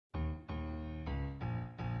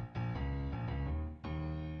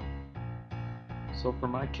So for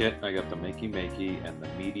my kit, I got the Makey Makey and the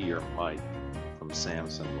Meteor mic from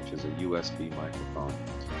Samsung, which is a USB microphone.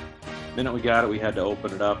 The minute we got it, we had to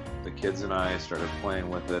open it up. The kids and I started playing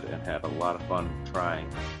with it and had a lot of fun trying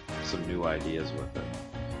some new ideas with it.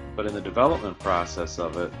 But in the development process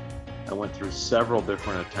of it, I went through several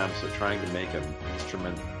different attempts at trying to make an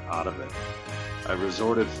instrument out of it. I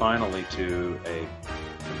resorted finally to a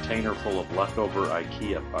container full of leftover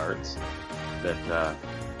IKEA parts that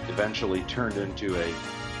eventually turned into a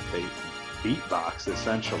beatbox,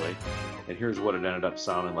 essentially. And here's what it ended up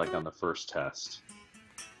sounding like on the first test.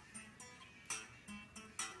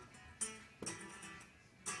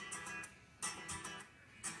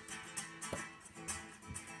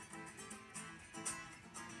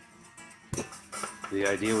 The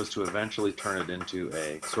idea was to eventually turn it into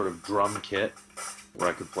a sort of drum kit where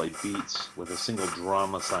I could play beats with a single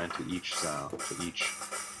drum assigned to each sound, to each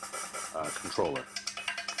controller.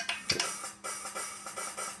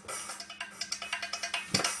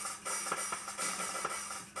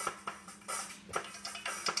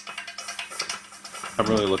 I'm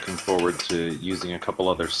really looking forward to using a couple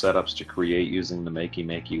other setups to create using the Makey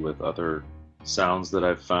Makey with other sounds that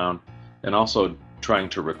I've found, and also trying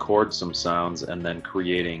to record some sounds and then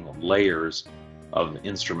creating layers of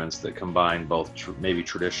instruments that combine both maybe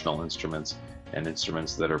traditional instruments and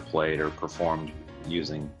instruments that are played or performed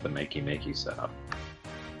using the Makey Makey setup.